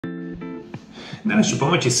Danas ću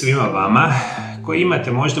pomoći svima vama koji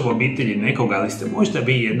imate možda u obitelji nekoga, ali ste možda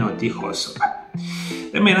vi jedna od tih osoba.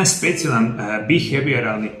 Ima jedan specijalan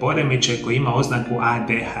behavioralni poremećaj koji ima oznaku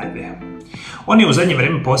ADHD. On je u zadnje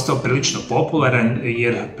vrijeme postao prilično popularan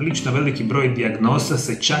jer prilično veliki broj dijagnoza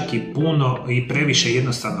se čak i puno i previše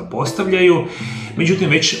jednostavno postavljaju. Međutim,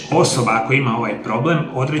 već osoba ako ima ovaj problem,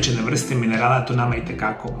 određene vrste minerala tu nama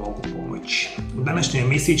itekako mogu pomoći. U današnjoj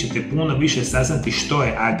emisiji ćete puno više saznati što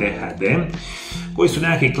je ADHD, koji su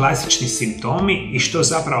nekakvi klasični simptomi i što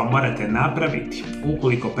zapravo morate napraviti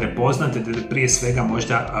ukoliko prepoznate da prije svega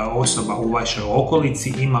možda osoba u vašoj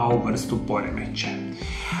okolici ima ovu vrstu poremećaja.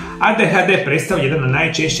 ADHD predstavlja jedan od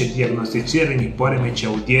najčešće dijagnosticiranih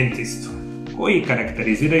poremećaja u djetinjstvu, koji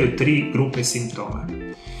karakteriziraju tri grupe simptoma: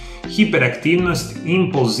 hiperaktivnost,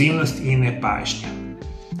 impulzivnost i nepažnja.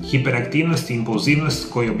 Hiperaktivnost i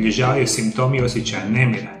impulzivnost koji obilježavaju simptomi osjećaja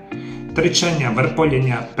nemira, trčanja,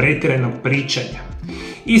 vrpoljenja, pretjeranog pričanja,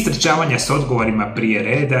 istrčavanja s odgovorima prije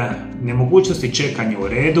reda, nemogućnosti čekanja u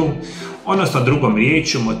redu, odnosno drugom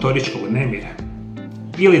riječju motoričkog nemira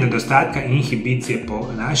ili nedostatka inhibicije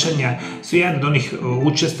ponašanja su jedan od onih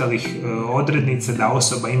učestalih odrednica da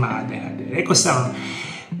osoba ima ADHD. Rekao sam vam,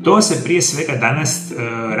 to se prije svega danas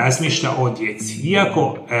razmišlja o djeci.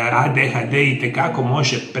 Iako ADHD itekako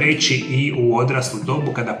može preći i u odraslu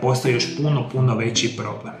dobu kada postaje još puno veći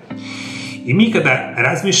problem. I mi kada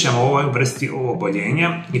razmišljamo o ovoj vrsti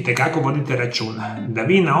oboljenja, itekako vodite računa da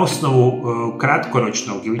vi na osnovu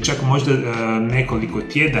kratkoročnog ili čak možda nekoliko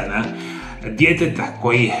tjedana djeteta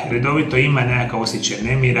koji redovito ima nekakav osjećaj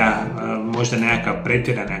nemira, možda nekakav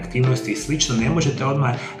pretjerane aktivnosti i slično, ne možete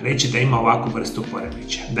odmah reći da ima ovakvu vrstu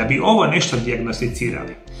poremećaja. Da bi ovo nešto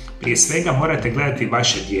dijagnosticirali, prije svega morate gledati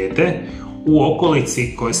vaše dijete u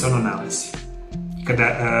okolici koje se ono nalazi. Kada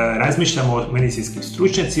razmišljamo o medicinskim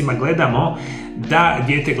stručnjacima, gledamo da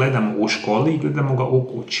dijete gledamo u školi i gledamo ga u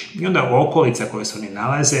kući. I onda okolica koje se oni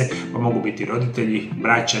nalaze, pa mogu biti roditelji,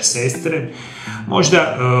 braća, sestre,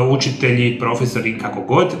 možda učitelji, profesori, kako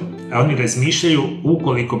god, oni razmišljaju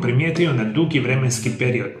ukoliko primijetaju na dugi vremenski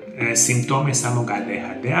period simptome samog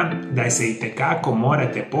ADHD-a, da se itekako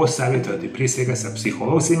morate posavjetovati prije svega sa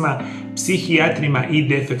psiholozima, psihijatrima i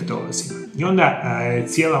defektolozima. I onda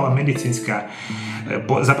cijela ova medicinska,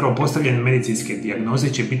 zapravo postavljene medicinske dijagnoze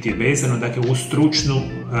će biti vezano dakle, uz stručnu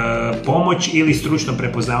pomoć ili stručno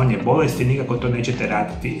prepoznavanje bolesti, nikako to nećete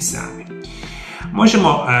raditi i sami.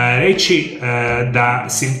 Možemo reći da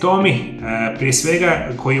simptomi prije svega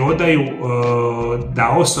koji odaju da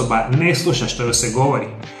osoba ne sluša što joj se govori,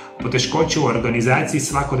 poteškoće u organizaciji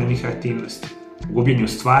svakodnevnih aktivnosti, gubljenju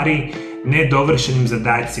stvari, nedovršenim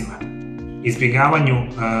zadacima, izbjegavanju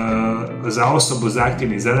za osobu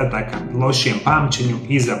zahtjevnih zadataka, lošijem pamćenju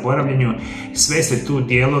i zaboravljanju, sve se tu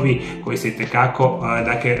dijelovi koji se itekako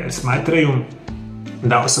smatraju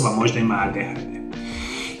da osoba možda ima ADHD.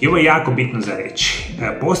 I ovo je jako bitno za reći.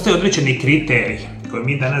 Postoje određeni kriteriji koje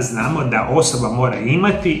mi danas znamo da osoba mora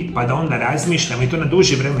imati, pa da onda razmišljamo, i to na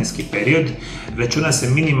duži vremenski period, računa se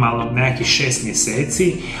minimalno nekakvih 6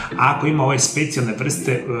 mjeseci, a ako ima ove specijalne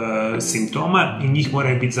vrste simptoma, i njih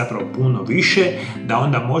moraju biti zapravo puno više, da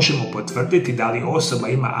onda možemo potvrditi da li osoba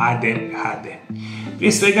ima ADHD.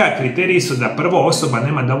 Prije svega, kriteriji su da prvo osoba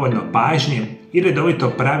nema dovoljno pažnje i redovito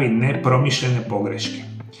pravi nepromišljene pogreške.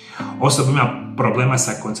 Osoba ima problema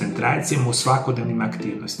sa koncentracijom u svakodnevnim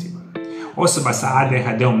aktivnostima. Osoba sa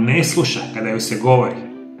ADHD-om ne sluša kada joj se govori.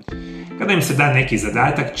 Kada im se da neki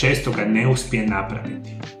zadatak, često ga ne uspije napraviti.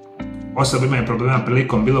 Osoba ima problema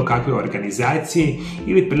prilikom bilo kakve organizacije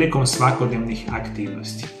ili prilikom svakodnevnih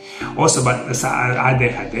aktivnosti. Osoba sa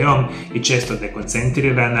ADHD-om je često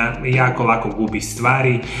dekoncentrirana, jako lako gubi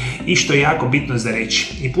stvari i što je jako bitno za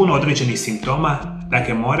reći, i puno određenih simptoma,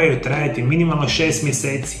 dakle moraju trajati minimalno 6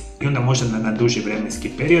 mjeseci i onda možda na duži vremenski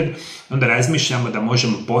period, onda razmišljamo da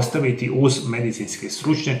možemo postaviti uz medicinske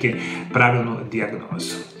stručnjake pravilnu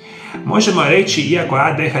dijagnozu. Možemo reći, iako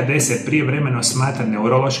ADHD se prijevremeno smatra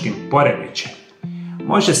neurološkim poremećajem,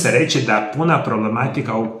 može se reći da puna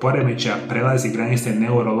problematika ovog poremećaja prelazi granice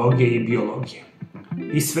neurologije i biologije.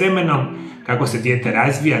 I s vremenom, kako se dijete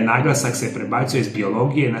razvija, naglasak se prebacuje iz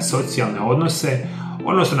biologije na socijalne odnose,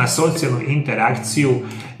 odnosno na socijalnu interakciju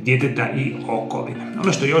djeteta i okoline.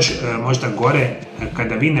 Ono što je još možda gore,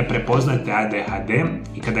 kada vi ne prepoznate ADHD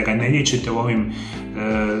i kada ga ne liječite u ovim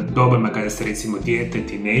dobama kada ste recimo dijete,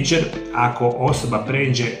 tinejdžer, ako osoba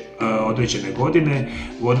pređe određene godine,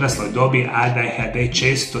 u odrasloj dobi ADHD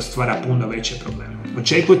često stvara puno veće probleme.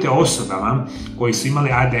 Očekujte osobama koji su imali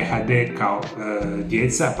ADHD kao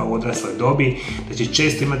djeca pa u odrasloj dobi da će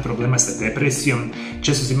često imati problema sa depresijom,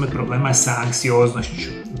 često će imati problema sa anksioznošću.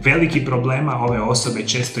 Veliki problema ove osobe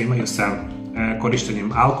često imaju sa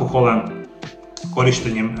korištenjem alkohola,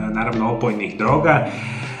 korištenjem naravno opojnih droga.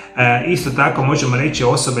 Isto tako možemo reći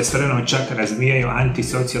osobe s vremenom čak razvijaju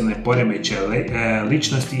antisocijalne poremećaje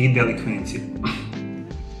ličnosti i delikvencije.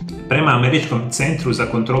 Prema Američkom centru za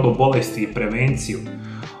kontrolu bolesti i prevenciju,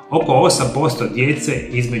 oko 8% djece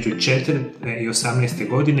između 4. i 18.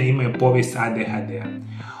 godine imaju povijest ADHD-a.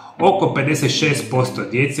 Oko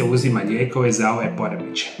 56% djece uzima lijekove za ove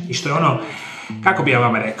poremećaje. I što je ono, kako bi ja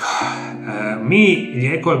vam rekao, mi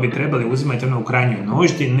lijekove bi trebali uzimati u krajnjoj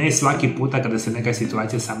nuždi, ne svaki puta kada se neka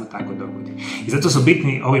situacija samo tako dogodi. I zato su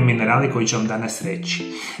bitni ovi minerali koji ću vam danas reći.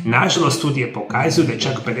 Nažalost, studije pokazuju da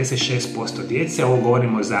čak 56% djece, ovo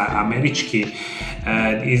govorimo za američki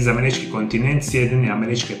kontinent, Sjedinjene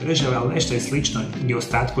Američke Države, ali nešto je slično i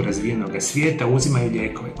ostatku razvijenog svijeta, uzimaju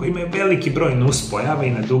lijekove koji imaju veliki broj nuspojava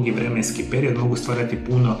i na dugi vremenski period mogu stvarati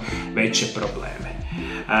puno veće probleme.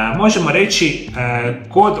 Možemo reći,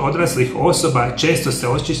 kod odraslih osoba često se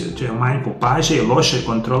osjećaju manjku pažnje i loše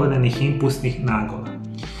kontroliranih impulsnih nagola.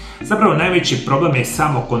 Zapravo najveći problem je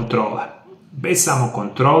samokontrola. Bez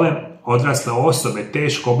samokontrole odrasle osobe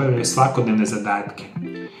teško obavljaju svakodnevne zadatke.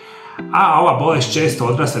 A ova bolest često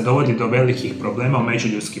odrasle dovodi do velikih problema u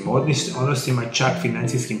međuljudskim odnosima, čak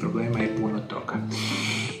financijskim problemima i puno toga.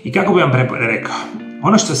 I kako bi vam rekao,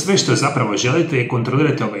 ono što zapravo želite je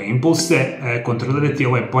kontrolirati ove impulse, kontrolirati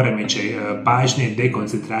ovaj poremećaj pažnje,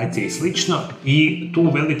 dekoncentracije i slično, i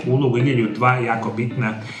tu veliku ulogu igraju dva jako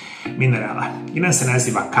bitna minerala. Jedan se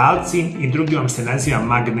naziva kalcij i drugi vam se naziva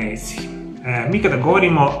magnezij. Mi kada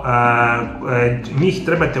govorimo, njih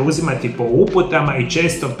trebate uzimati po uputama i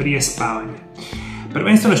često prije spavanja.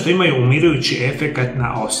 Prvenstveno što imaju umirujući efekat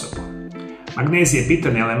na osobu. Magnezij je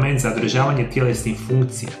bitan element za održavanje tjelesnih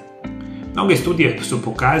funkcija. Mnoge studije su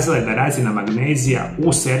pokazale da razina magnezija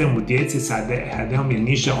u serumu djece sa ADHD-om je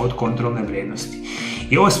niža od kontrolne vrijednosti.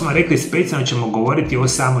 I ovo smo rekli, specijalno ćemo govoriti o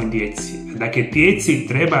samoj djeci. Dakle, djeci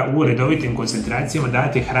treba u redovitim koncentracijama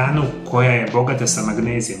dati hranu koja je bogata sa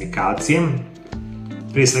magnezijem i kalcijem.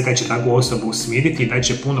 Prije svega će takvu osobu smiriti i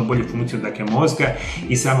daće puno bolju funkciju mozga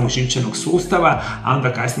i samog živčanog sustava, a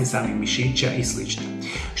onda kasnije samih mišića i sl.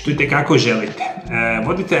 Što itekako želite.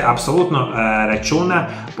 Vodite apsolutno računa,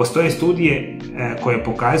 postoje studije koje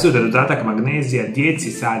pokazuju da dodatak magnezija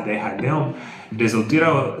djeci sa ADHD-om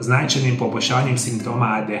rezultirao značajnim poboljšavanjem simptoma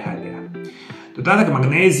ADHD-a. Dodatak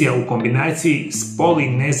magnezija u kombinaciji s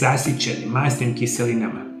polinezasićenim masnim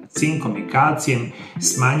kiselinama, cinkom i kalcijem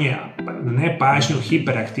smanjuje nepažnju,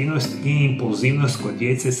 hiperaktivnost i impulzivnost kod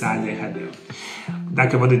djece sa ADHD-om.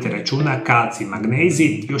 Dakle, vodite računa, kalcij,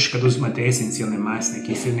 magnezij, još kad uzimate esencijalne masne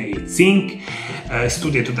kiseline i cink,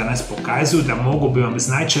 studije tu danas pokazuju da mogu bi vam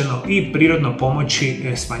značajno i prirodno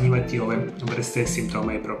pomoći smanjivati ove vrste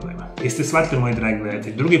simptoma i problema. Jeste shvatili, moji dragi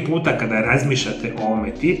gledatelji? Drugi puta kada razmišljate o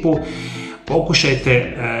ovome tipu,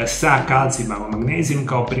 pokušajte sa kalcijima i magnezijem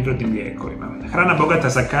kao prirodnim lijekovima. Hrana bogata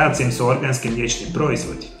sa kalcijem su organski mliječni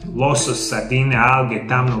proizvodi. Losos, sardine, alge,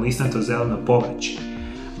 tamno listnato zeleno povrće.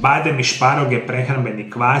 Badem i šparoge, prehrambeni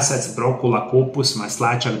kvasac, brokula, kupus,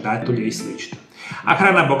 maslačak, datulje i sl. A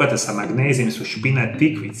hrana bogata sa magnezijem su špinat,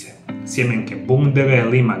 tikvice, sjemenke bundeve,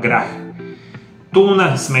 lima, grah,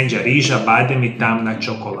 tuna, smeđa riža, badem i tamna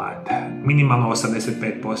čokolada. Minimalno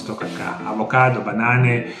 85% kakao, avokado,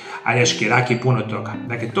 banane, aljaški rak i puno toga.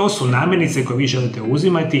 Dakle, to su namirnice koje vi želite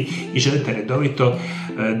uzimati i želite redovito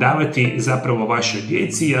davati zapravo vašoj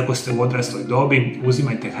djeci. I ako ste u odrasloj dobi,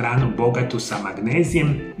 uzimajte hranu bogatu sa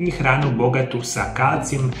magnezijem i hranu bogatu sa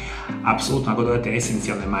kalcijem. Apsolutno, ako dodate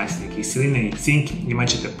esencijalne masne kiseline i cink, imat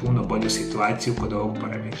ćete puno bolju situaciju kod ovog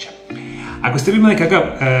poremećaja. Ako ste imali kakav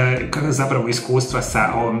zapravo iskustva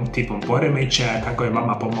sa ovim tipom poremećaja, kako je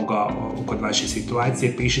vama pomogao kod vaše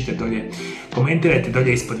situacije, pišite dolje, komentirajte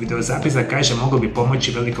dolje ispod video zapisa, kaže mogu bi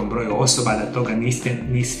pomoći velikom broju osoba da toga niste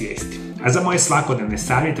ni svjesni. A za moje svakodnevne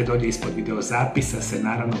savjete dolje ispod video zapisa se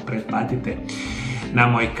naravno pretplatite na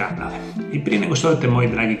moj kanal. I prije nego što odete, moji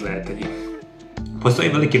dragi gledatelji, postoji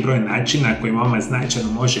veliki broj načina koji vama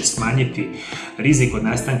značajno može smanjiti rizik od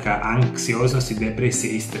nastanka anksioznosti,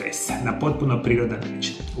 depresije i stresa na potpuno prirodan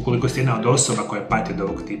način. Ukoliko ste jedna od osoba koja pati od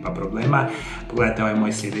ovog tipa problema, pogledajte ovaj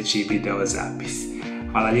moj sljedeći video zapis.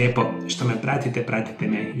 Hvala lijepo što me pratite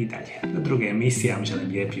me i dalje. Do druge emisije vam želim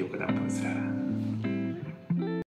lijep i ugodan pozdrav.